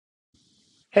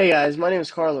Hey guys, my name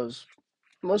is Carlos.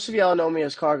 Most of y'all know me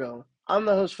as Cargo. I'm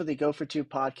the host for the Go for Two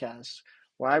podcast,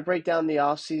 where I break down the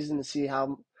offseason to see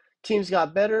how teams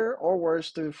got better or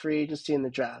worse through free agency and the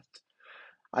draft.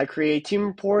 I create team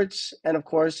reports and, of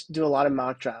course, do a lot of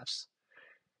mock drafts.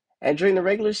 And during the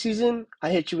regular season,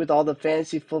 I hit you with all the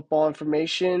fantasy football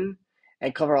information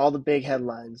and cover all the big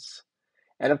headlines.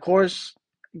 And, of course,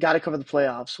 got to cover the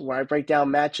playoffs, where I break down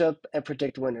matchup and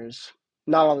predict winners.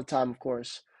 Not all the time, of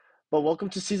course. But welcome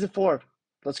to season 4.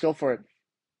 Let's go for it.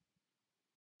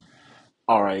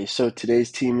 All right, so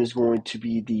today's team is going to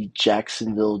be the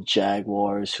Jacksonville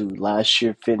Jaguars, who last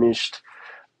year finished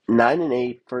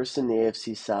 9-8, first in the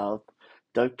AFC South.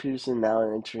 Doug Peterson now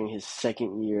entering his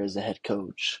second year as a head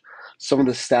coach. Some of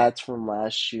the stats from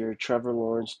last year: Trevor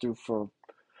Lawerence threw for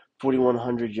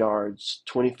 4,100 yards,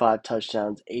 25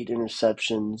 touchdowns, 8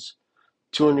 interceptions,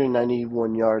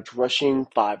 291 yards rushing,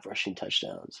 5 rushing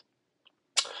touchdowns.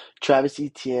 Travis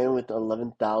Etienne with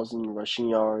 11,000 rushing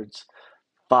yards,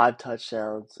 5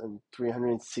 touchdowns, and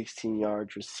 316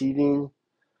 yards receiving.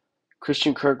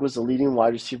 Christian Kirk was the leading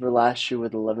wide receiver last year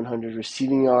with 1,100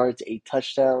 receiving yards, 8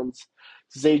 touchdowns.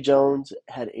 Zay Jones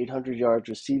had 800 yards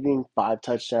receiving, 5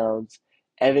 touchdowns.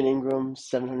 Evan Ingram,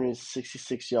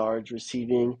 766 yards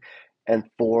receiving, and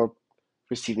 4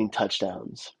 receiving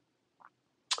touchdowns.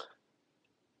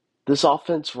 This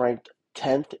offense ranked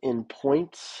 10th in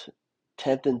points,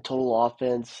 10th in total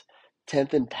offense,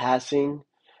 10th in passing,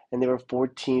 and they were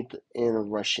 14th in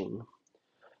rushing.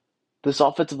 This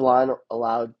offensive line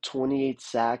allowed 28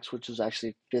 sacks, which was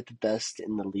actually fifth best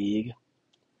in the league.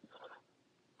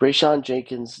 Rayshawn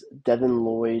Jenkins, Devin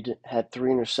Lloyd had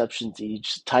 3 interceptions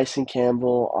each. Tyson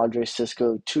Campbell, Andre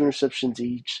Cisco, 2 interceptions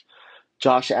each.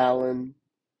 Josh Allen,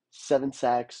 7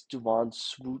 sacks. Duvon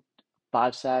Swoot,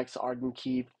 5 sacks. Arden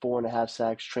Key, 4.5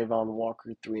 sacks. Travon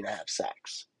Walker, 3.5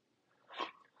 sacks.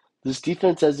 This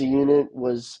defense as a unit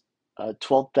was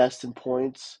 12th best in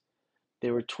points. They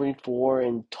were 24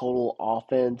 in total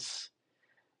offense.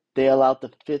 They allowed the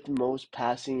 5th most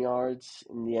passing yards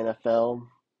in the NFL.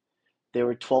 They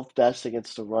were 12th best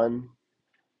against the run.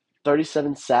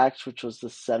 37 sacks, which was the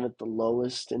 7th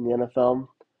lowest in the NFL.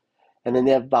 And then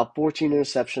they have about 14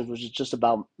 interceptions, which is just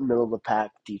about middle of the pack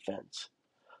defense.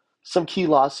 Some key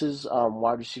losses: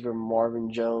 wide receiver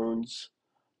Marvin Jones,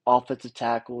 offensive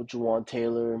tackle Juwan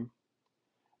Taylor,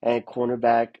 and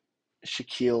cornerback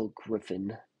Shaquille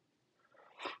Griffin.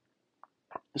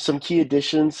 Some key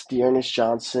additions: Dearness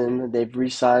Johnson. They've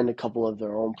re-signed a couple of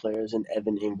their own players in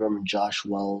Evan Ingram and Josh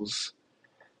Wells.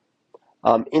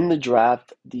 In the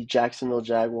draft, the Jacksonville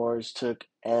Jaguars took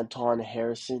Anton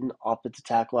Harrison, offensive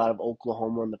tackle out of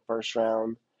Oklahoma, in the first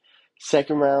round.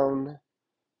 Second round,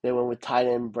 they went with tight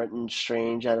end Brenton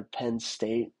Strange out of Penn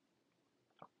State.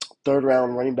 Third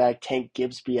round, running back Tank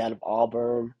Gibbsby out of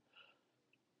Auburn.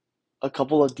 A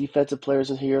couple of defensive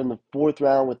players in here in the fourth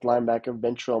round with linebacker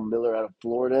Ventrell Miller out of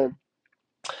Florida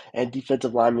and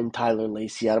defensive lineman Tyler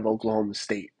Lacey out of Oklahoma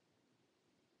State.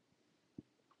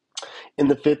 In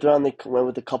the fifth round, they went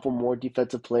with a couple more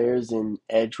defensive players in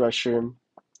edge rusher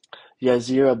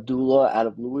Yazir Abdullah out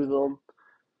of Louisville,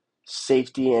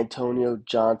 safety Antonio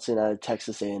Johnson out of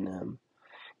Texas A&M.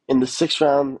 In the sixth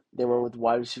round, they went with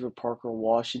wide receiver Parker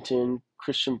Washington,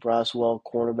 Christian Braswell,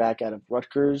 cornerback out of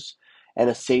Rutgers, and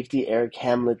a safety Eric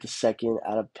Hamlet II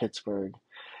out of Pittsburgh.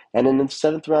 And in the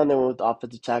seventh round, they went with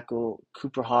offensive tackle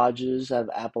Cooper Hodges out of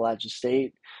Appalachian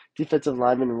State, defensive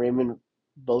lineman Raymond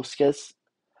Bosquez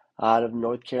out of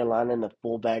North Carolina, and the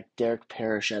fullback Derek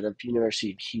Parrish out of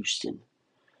University of Houston.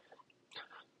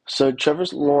 So Trevor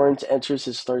Lawrence enters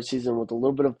his third season with a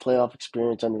little bit of playoff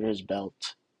experience under his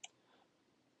belt.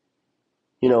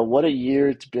 What a year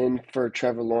it's been for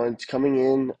Trevor Lawrence coming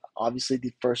in, obviously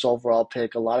the first overall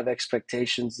pick, a lot of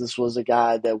expectations. This was a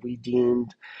guy that we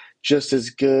deemed just as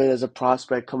good as a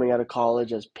prospect coming out of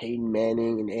college as Peyton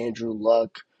Manning and Andrew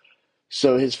Luck.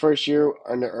 So his first year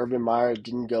under Urban Meyer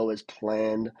didn't go as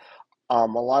planned. A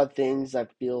lot of things I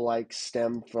feel like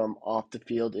stem from off the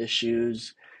field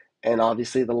issues and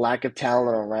obviously the lack of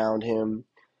talent around him.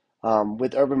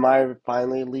 With Urban Meyer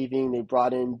finally leaving, they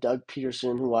brought in Doug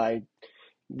Peterson, who I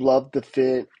love the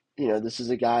fit. This is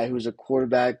a guy who's a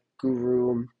quarterback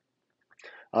guru.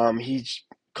 He's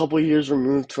a couple of years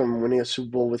removed from winning a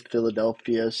Super Bowl with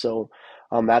Philadelphia, so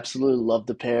absolutely love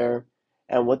the pair.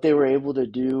 And what they were able to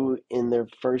do in their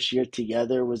first year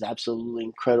together was absolutely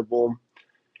incredible.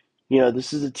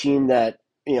 This is a team that,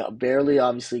 barely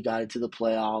obviously got into the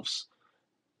playoffs.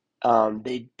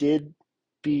 They did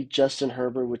beat Justin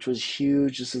Herbert, which was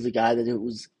huge. This is a guy that it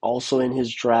was also in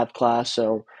his draft class,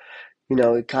 so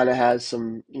it kind of has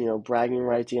some, bragging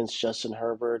rights against Justin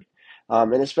Herbert.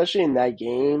 And especially in that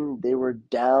game, they were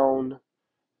down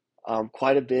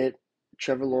quite a bit.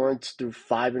 Trevor Lawrence threw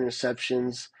 5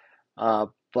 interceptions,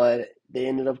 but they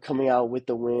ended up coming out with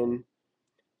the win.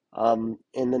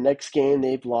 In the next game,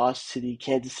 they've lost to the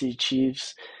Kansas City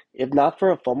Chiefs. If not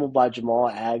for a fumble by Jamal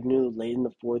Agnew late in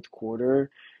the fourth quarter,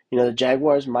 the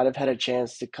Jaguars might have had a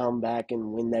chance to come back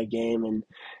and win that game. And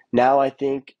now I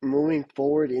think moving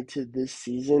forward into this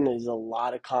season, there's a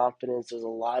lot of confidence, there's a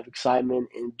lot of excitement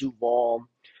in Duval.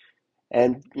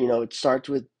 And, it starts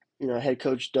with, head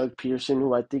coach Doug Peterson,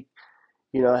 who I think,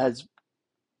 has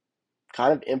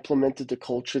kind of implemented the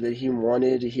culture that he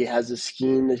wanted. He has a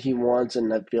scheme that he wants,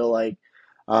 and I feel like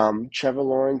Trevor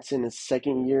Lawrence in his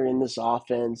second year in this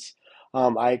offense,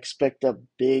 I expect a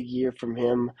big year from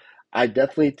him. I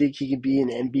definitely think he could be an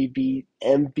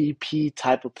MVP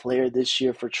type of player this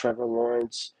year for Trevor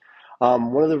Lawrence.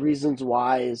 One of the reasons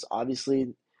why is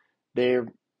obviously they're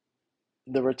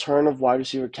the return of wide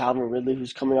receiver Calvin Ridley,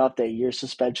 who's coming off that year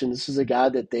suspension. This is a guy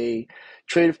that they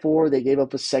traded for. They gave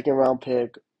up a second round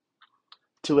pick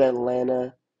to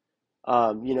Atlanta.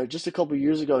 Just a couple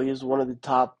years ago, he was one of the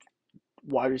top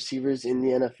wide receivers in the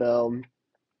NFL.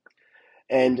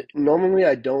 And normally,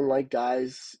 I don't like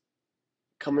guys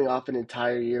coming off an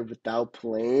entire year without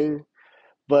playing,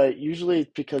 but usually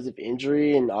it's because of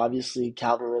injury. And obviously,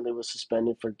 Calvin Ridley was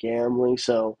suspended for gambling.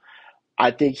 So I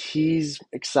think he's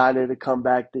excited to come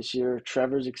back this year.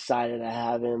 Trevor's excited to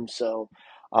have him. So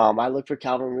I look for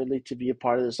Calvin Ridley to be a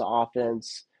part of this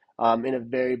offense in a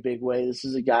very big way. This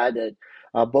is a guy that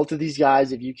both of these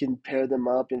guys, if you can pair them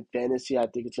up in fantasy, I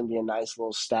think it's going to be a nice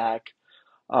little stack.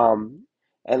 Um,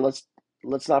 and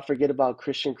let's not forget about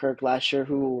Christian Kirk last year,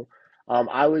 who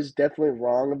I was definitely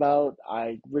wrong about.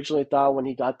 I originally thought when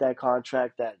he got that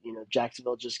contract that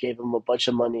Jacksonville just gave him a bunch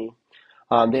of money.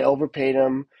 They overpaid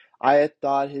him. I had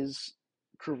thought his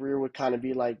career would kind of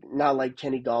be like not like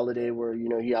Kenny Galladay, where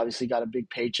he obviously got a big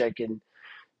paycheck and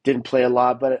didn't play a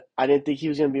lot, but I didn't think he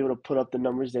was going to be able to put up the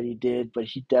numbers that he did. But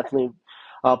he definitely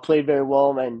played very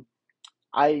well, and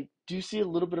I do see a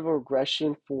little bit of a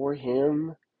regression for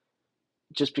him,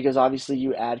 just because obviously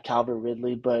you add Calvin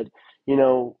Ridley, but you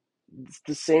know at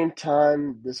the same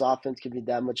time this offense can be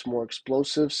that much more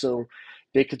explosive, so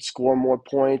they could score more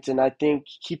points, and I think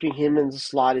keeping him in the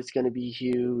slot is going to be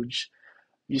huge.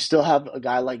 You still have a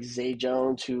guy like Zay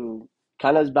Jones who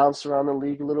kind of has bounced around the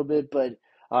league a little bit, but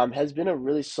has been a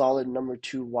really solid number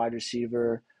two wide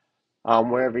receiver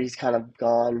wherever he's kind of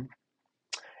gone.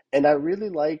 And I really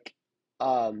like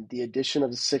the addition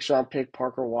of the 6th round pick,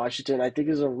 Parker Washington. I think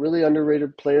he's a really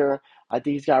underrated player. I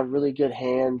think he's got really good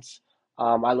hands.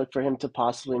 I look for him to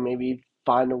possibly maybe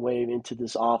find a way into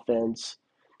this offense.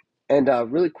 And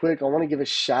really quick, I want to give a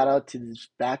shout out to this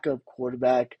backup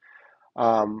quarterback,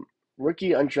 um,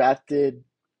 rookie undrafted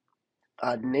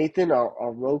Nathan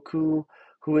Oroku,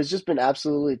 who has just been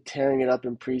absolutely tearing it up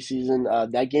in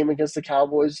preseason. That game against the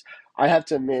Cowboys, I have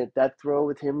to admit, that throw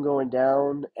with him going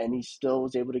down and he still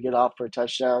was able to get off for a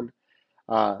touchdown.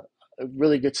 Uh,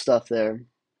 Really good stuff there.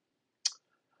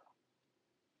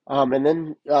 And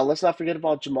then let's not forget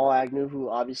about Jamal Agnew, who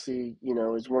obviously,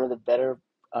 is one of the better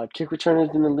kick returners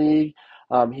in the league.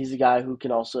 He's a guy who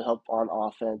can also help on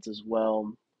offense as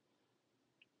well.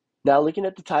 Now, looking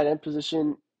at the tight end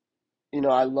position,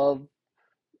 I love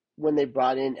when they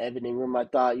brought in Evan Ingram. I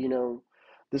thought,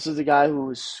 this is a guy who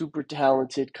was super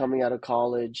talented coming out of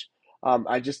college.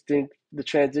 I just think the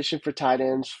transition for tight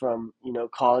ends from,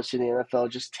 college to the NFL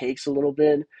just takes a little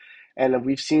bit. And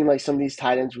we've seen like some of these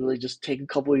tight ends really just take a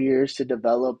couple of years to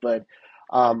develop. But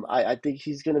I think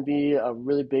he's going to be a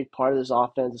really big part of this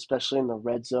offense, especially in the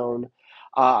red zone.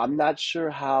 I'm not sure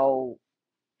how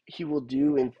he will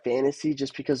do in fantasy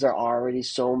just because there are already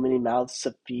so many mouths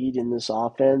to feed in this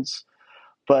offense,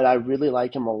 but I really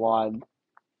like him a lot.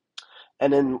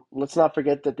 And then let's not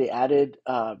forget that they added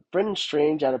Brendan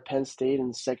Strange out of Penn State in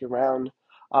the second round.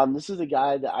 This is a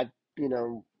guy that I, you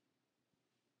know,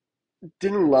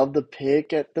 didn't love the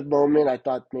pick at the moment. I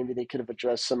thought maybe they could have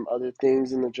addressed some other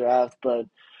things in the draft, but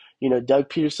Doug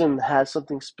Peterson has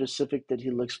something specific that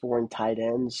he looks for in tight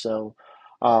ends. So,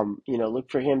 look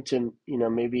for him to,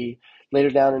 maybe later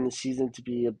down in the season to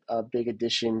be a big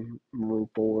addition moving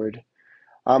forward.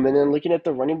 And then looking at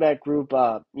the running back group,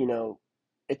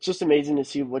 it's just amazing to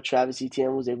see what Travis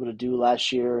Etienne was able to do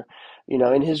last year.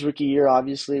 In his rookie year,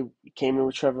 obviously came in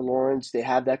with Trevor Lawrence. They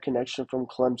have that connection from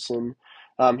Clemson.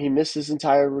 He missed his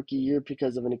entire rookie year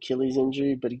because of an Achilles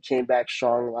injury, but he came back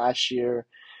strong last year.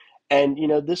 And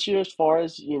this year, as far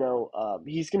as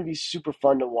he's going to be super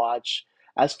fun to watch.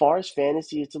 As far as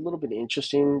fantasy, it's a little bit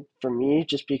interesting for me,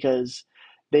 just because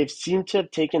they've seemed to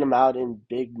have taken him out in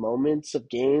big moments of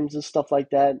games and stuff like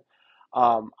that.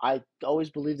 I always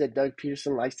believe that Doug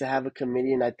Peterson likes to have a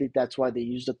committee, and I think that's why they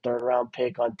used a third round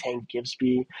pick on Tank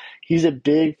Gibbsby. He's a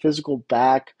big physical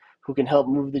back who can help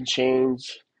move the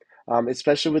chains,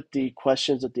 especially with the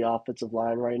questions at the offensive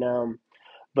line right now.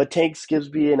 But Tank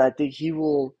Gibbsby, and I think he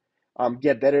will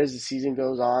get better as the season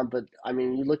goes on. But I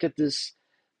mean, you look at this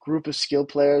group of skill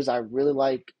players, I really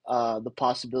like the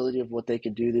possibility of what they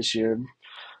can do this year.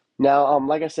 Now,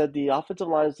 like I said, the offensive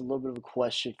line is a little bit of a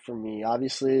question for me.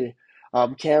 Obviously,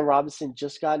 Cam Robinson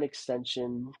just got an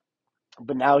extension,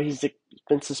 but now he's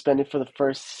been suspended for the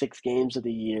first 6 games of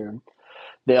the year.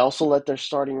 They also let their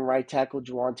starting right tackle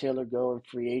Juwan Taylor go in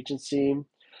free agency,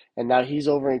 and now he's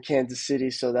over in Kansas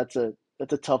City, so that's a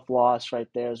tough loss right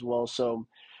there as well. So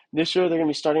this year they're going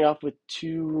to be starting off with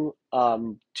two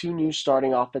new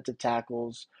starting offensive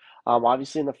tackles.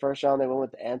 Obviously, in the first round they went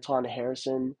with Anton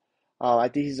Harrison. I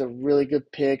think he's a really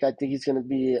good pick. I think he's going to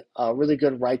be a really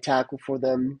good right tackle for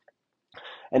them.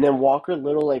 And then Walker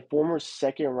Little, a former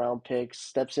second round pick,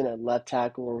 steps in at left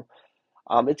tackle.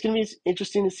 It's going to be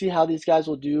interesting to see how these guys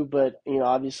will do, but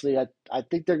obviously, I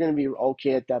think they're going to be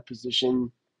okay at that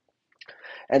position.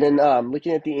 And then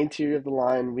looking at the interior of the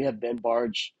line, we have Ben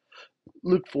Barge,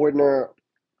 Luke Fortner,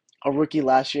 a rookie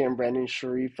last year, and Brandon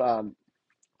Sharif.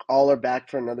 All are back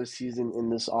for another season in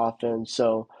this offense.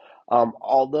 So,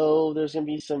 although there's going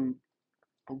to be some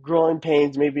growing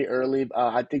pains, maybe early,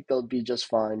 I think they'll be just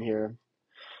fine here.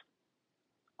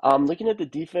 Looking at the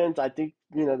defense, I think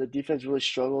the defense really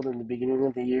struggled in the beginning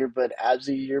of the year, but as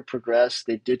the year progressed,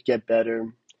 they did get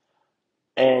better.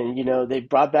 And they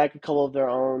brought back a couple of their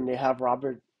own. They have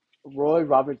Robert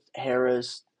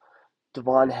Harris,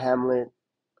 Devon Hamlet,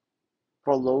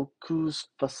 Prolokus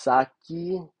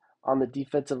Fasaki on the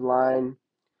defensive line.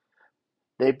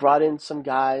 They brought in some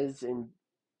guys in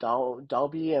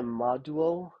Dalby and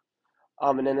Maduo.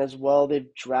 And then as well,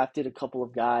 they've drafted a couple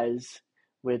of guys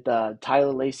with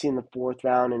Tyler Lacey in the fourth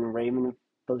round and Raymond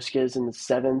Bosquez in the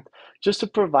seventh, just to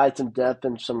provide some depth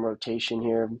and some rotation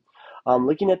here.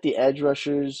 Looking at the edge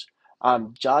rushers,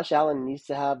 Josh Allen needs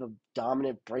to have a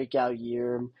dominant breakout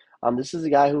year. This is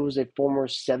a guy who was a former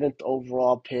seventh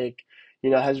overall pick.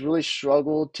 Has really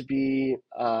struggled to be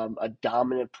a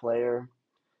dominant player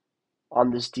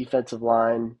on this defensive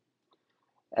line.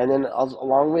 And then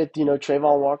along with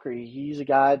Travon Walker, he's a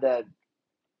guy that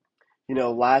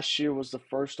last year was the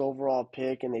first overall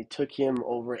pick, and they took him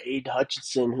over Aiden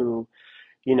Hutchinson, who,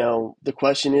 the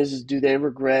question is do they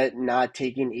regret not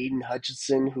taking Aiden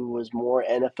Hutchinson, who was more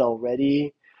NFL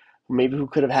ready, maybe who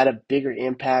could have had a bigger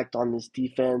impact on this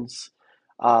defense?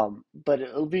 But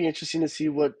it'll be interesting to see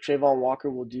what Travon Walker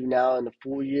will do now in the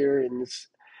full year in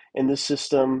this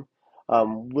system.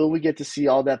 Will we get to see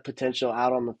all that potential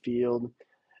out on the field?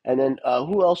 And then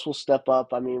who else will step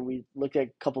up? I mean, we look at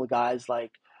a couple of guys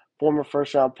like former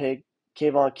first round pick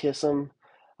Kayvon Kissam.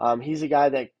 He's a guy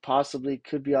that possibly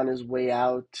could be on his way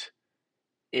out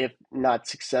if not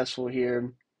successful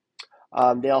here.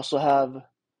 They also have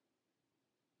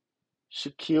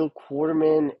Shaquille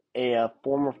Quarterman, a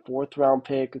former fourth round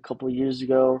pick a couple of years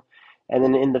ago. And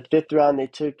then in the fifth round, they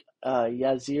took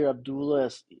Yazir Abdullah.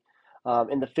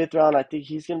 In the fifth round, I think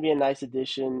he's going to be a nice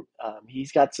addition.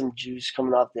 He's got some juice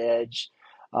coming off the edge.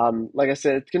 Like I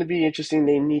said, it's going to be interesting.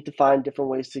 They need to find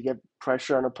different ways to get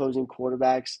pressure on opposing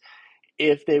quarterbacks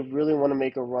if they really want to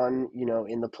make a run,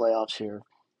 in the playoffs here.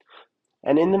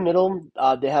 And in the middle,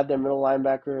 they have their middle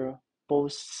linebacker,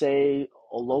 Bose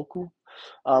Oloku,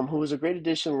 who was a great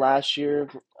addition last year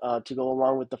to go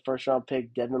along with the first round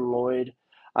pick, Devin Lloyd.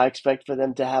 I expect for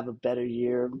them to have a better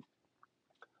year.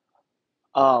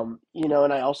 And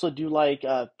I also do like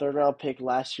third round pick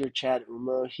last year, Chad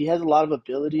Uma. He has a lot of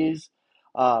abilities.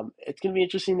 It's going to be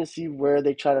interesting to see where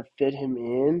they try to fit him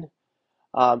in.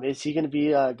 Is he going to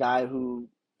be a guy who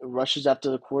rushes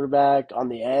after the quarterback on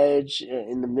the edge,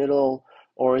 in the middle,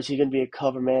 or is he going to be a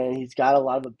cover man? He's got a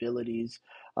lot of abilities.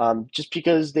 Just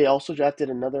because they also drafted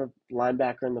another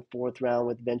linebacker in the fourth round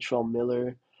with Ventrell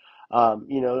Miller.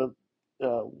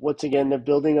 Once again, they're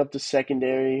building up the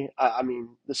secondary. I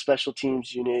mean, the special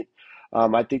teams unit.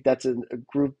 I think that's a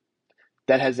group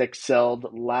that has excelled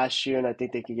last year, and I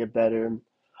think they can get better.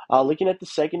 Looking at the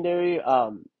secondary,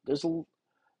 there's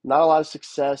not a lot of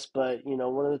success, but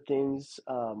one of the things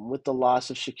with the loss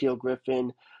of Shaquille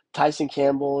Griffin, Tyson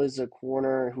Campbell is a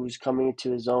corner who's coming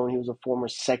into his own. He was a former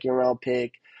second round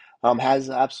pick, has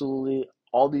absolutely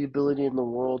all the ability in the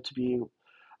world to be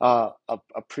a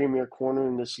premier corner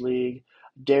in this league.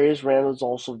 Darius Randall is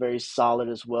also very solid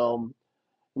as well.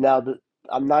 Now,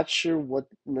 I'm not sure what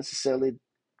necessarily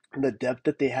the depth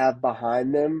that they have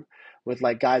behind them with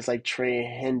like guys like Trey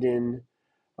Hendon,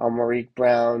 Marik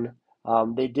Brown.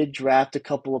 They did draft a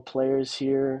couple of players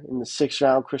here in the sixth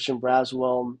round, Christian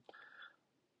Braswell,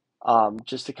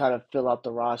 just to kind of fill out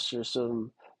the roster.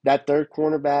 So that third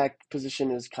cornerback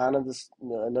position is kind of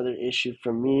another issue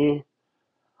for me.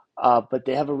 But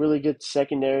they have a really good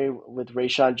secondary with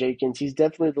Rayshawn Jenkins. He's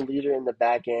definitely the leader in the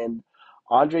back end.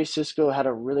 Andre Cisco had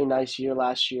a really nice year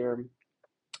last year,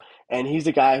 and he's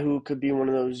a guy who could be one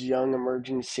of those young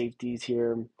emerging safeties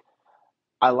here.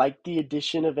 I like the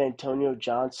addition of Antonio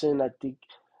Johnson. I think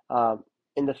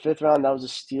in the fifth round that was a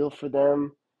steal for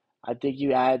them. I think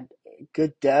you add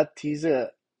good depth.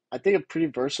 I think, a pretty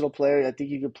versatile player. I think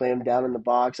you could play him down in the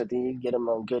box. I think you can get him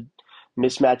on good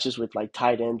mismatches with like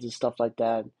tight ends and stuff like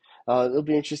that. It'll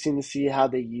be interesting to see how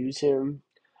they use him.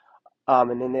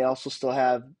 And then they also still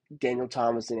have Daniel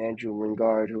Thomas and Andrew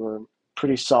Wingard, who are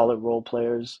pretty solid role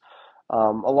players,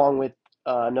 along with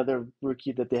another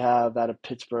rookie that they have out of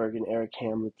Pittsburgh and Eric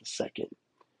Hamlet the second.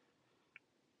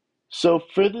 So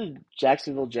for the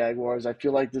Jacksonville Jaguars, I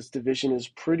feel like this division is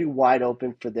pretty wide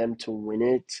open for them to win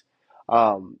it.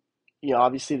 Um,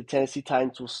 Obviously the Tennessee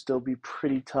Titans will still be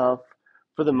pretty tough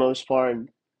for the most part.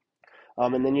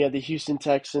 And then you have the Houston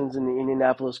Texans and the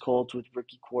Indianapolis Colts with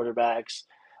rookie quarterbacks.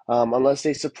 Unless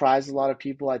they surprise a lot of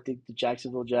people, I think the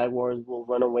Jacksonville Jaguars will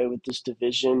run away with this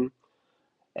division.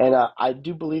 And I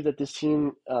do believe that this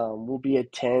team will be a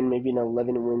 10, maybe an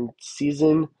 11 win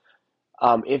season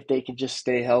if they can just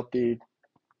stay healthy.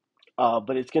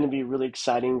 But it's going to be really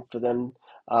exciting for them.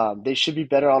 They should be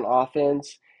better on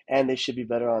offense and they should be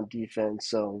better on defense.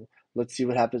 So let's see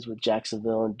what happens with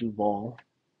Jacksonville and Duval.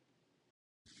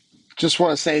 Just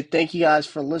want to say thank you guys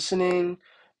for listening.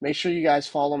 Make sure you guys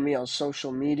follow me on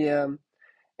social media.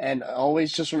 And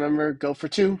always just remember, go for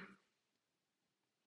two.